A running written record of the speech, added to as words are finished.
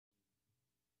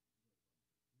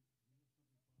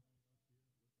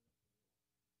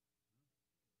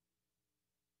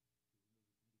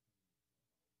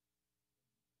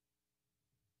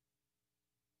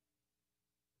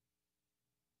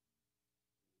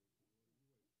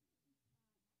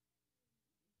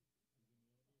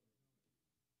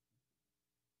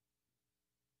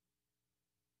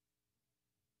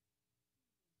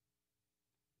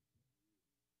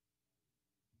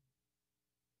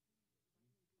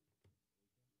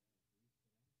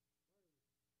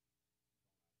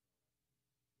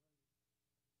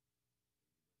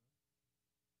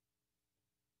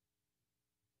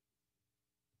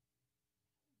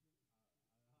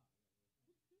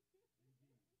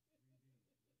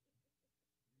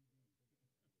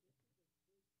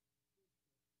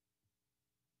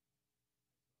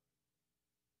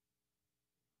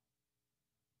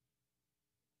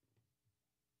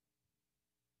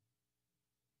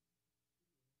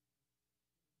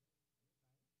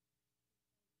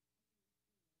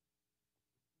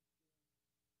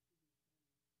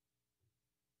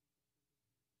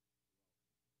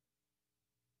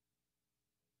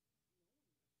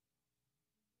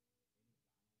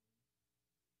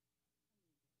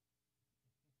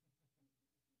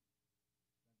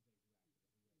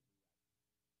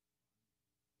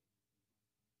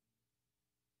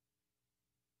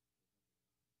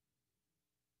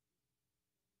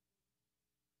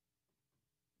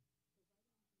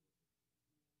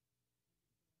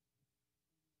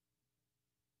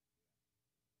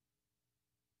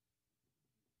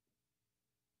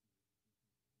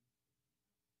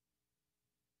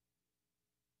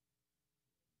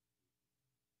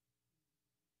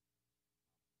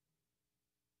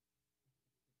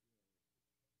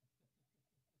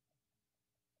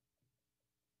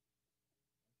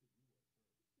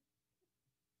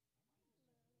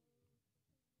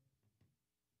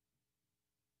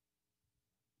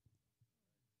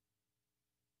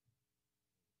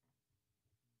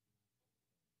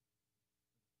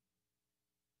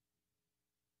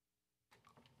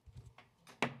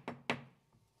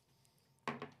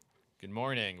Good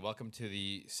morning. Welcome to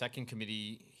the second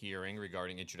committee hearing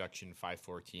regarding Introduction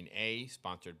 514A,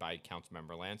 sponsored by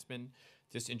Councilmember Landsman.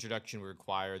 This introduction will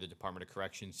require the Department of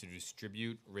Corrections to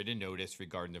distribute written notice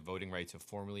regarding the voting rights of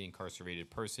formerly incarcerated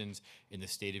persons in the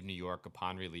state of New York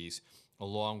upon release,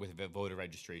 along with voter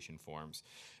registration forms.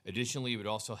 Additionally, it would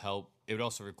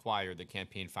also require the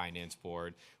Campaign Finance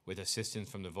Board, with assistance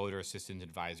from the Voter Assistance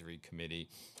Advisory Committee,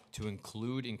 to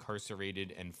include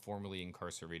incarcerated and formerly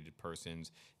incarcerated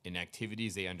persons in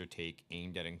activities they undertake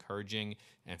aimed at encouraging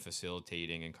and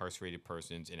facilitating incarcerated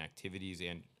persons in activities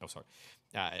and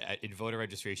in voter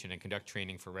registration and conduct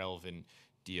training for relevant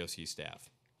DOC staff.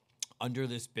 Under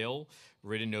this bill,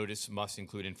 written notice must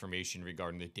include information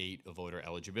regarding the date of voter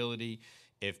eligibility.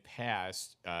 If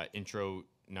passed, intro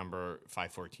number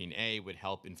 514A would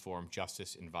help inform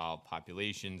justice-involved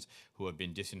populations who have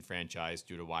been disenfranchised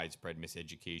due to widespread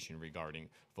miseducation regarding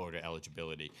voter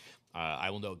eligibility. I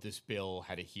will note this bill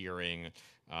had a hearing,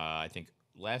 I think,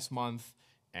 last month,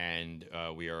 and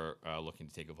we are looking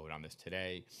to take a vote on this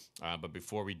today. But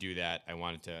before we do that, I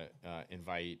wanted to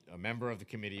invite a member of the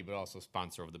committee, but also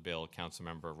sponsor of the bill,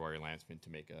 Councilmember Rory Landsman, to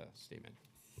make a statement.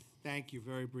 Thank you.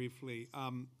 Very briefly,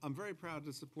 I'm very proud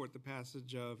to support the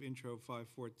passage of Intro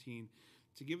 514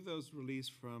 to give those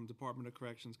released from Department of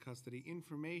Corrections custody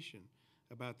information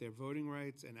about their voting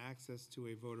rights and access to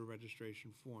a voter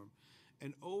registration form.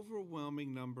 An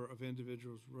overwhelming number of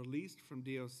individuals released from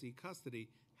DOC custody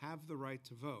have the right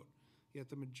to vote,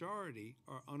 yet the majority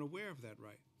are unaware of that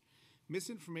right.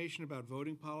 Misinformation about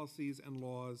voting policies and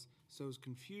laws sows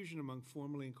confusion among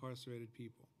formerly incarcerated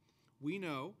people. We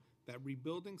know that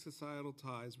rebuilding societal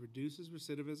ties reduces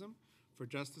recidivism for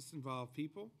justice-involved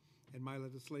people, and my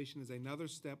legislation is another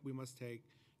step we must take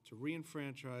to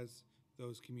re-enfranchise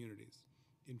those communities.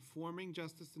 Informing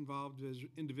justice-involved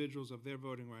individuals of their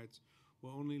voting rights will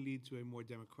only lead to a more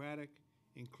democratic,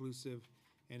 inclusive,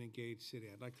 and engaged city.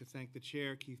 I'd like to thank the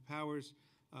chair, Keith Powers,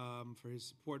 for his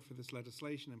support for this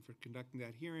legislation and for conducting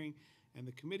that hearing, and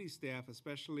the committee staff,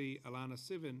 especially Alana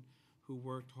Sivin, who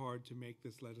worked hard to make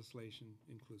this legislation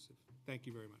inclusive. Thank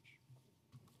you very much.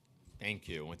 Thank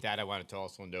you. With that, I wanted to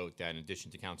also note that in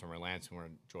addition to Councilmember Landsman, we're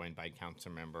joined by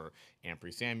Councilmember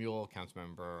Ampry Samuel,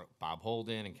 Councilmember Bob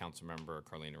Holden, and Councilmember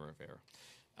Carlina Rivera.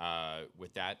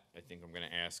 With that, I think I'm going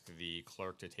to ask the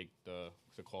clerk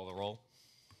to call the roll.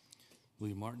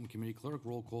 William Martin, Committee Clerk.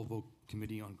 Roll call vote,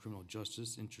 Committee on Criminal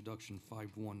Justice. Introduction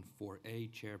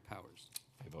 514A. Chair Powers.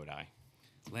 I vote aye.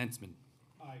 Landsman.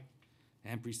 Aye.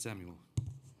 Ampry Samuel.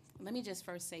 Let me just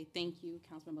first say thank you,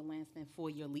 Councilmember Landsman, for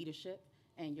your leadership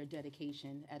and your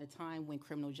dedication at a time when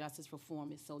criminal justice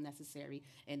reform is so necessary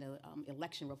and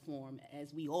election reform,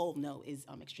 as we all know, is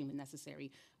extremely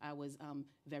necessary. I was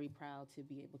very proud to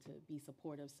be able to be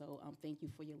supportive, so thank you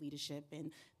for your leadership, and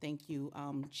thank you,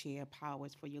 Chair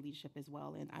Powers, for your leadership as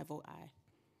well, and I vote aye.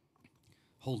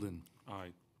 Holden.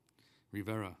 Aye.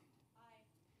 Rivera. Aye.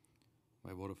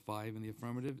 By a vote of 5 in the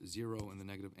affirmative, 0 in the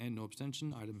negative, and no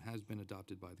abstention, item has been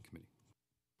adopted by the committee.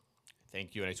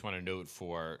 Thank you. And I just want to note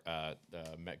for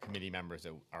the committee members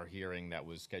that our hearing that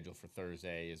was scheduled for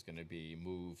Thursday is going to be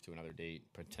moved to another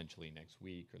date, potentially next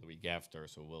week or the week after.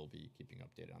 So we'll be keeping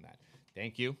updated on that.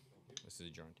 Thank you. This is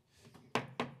adjourned.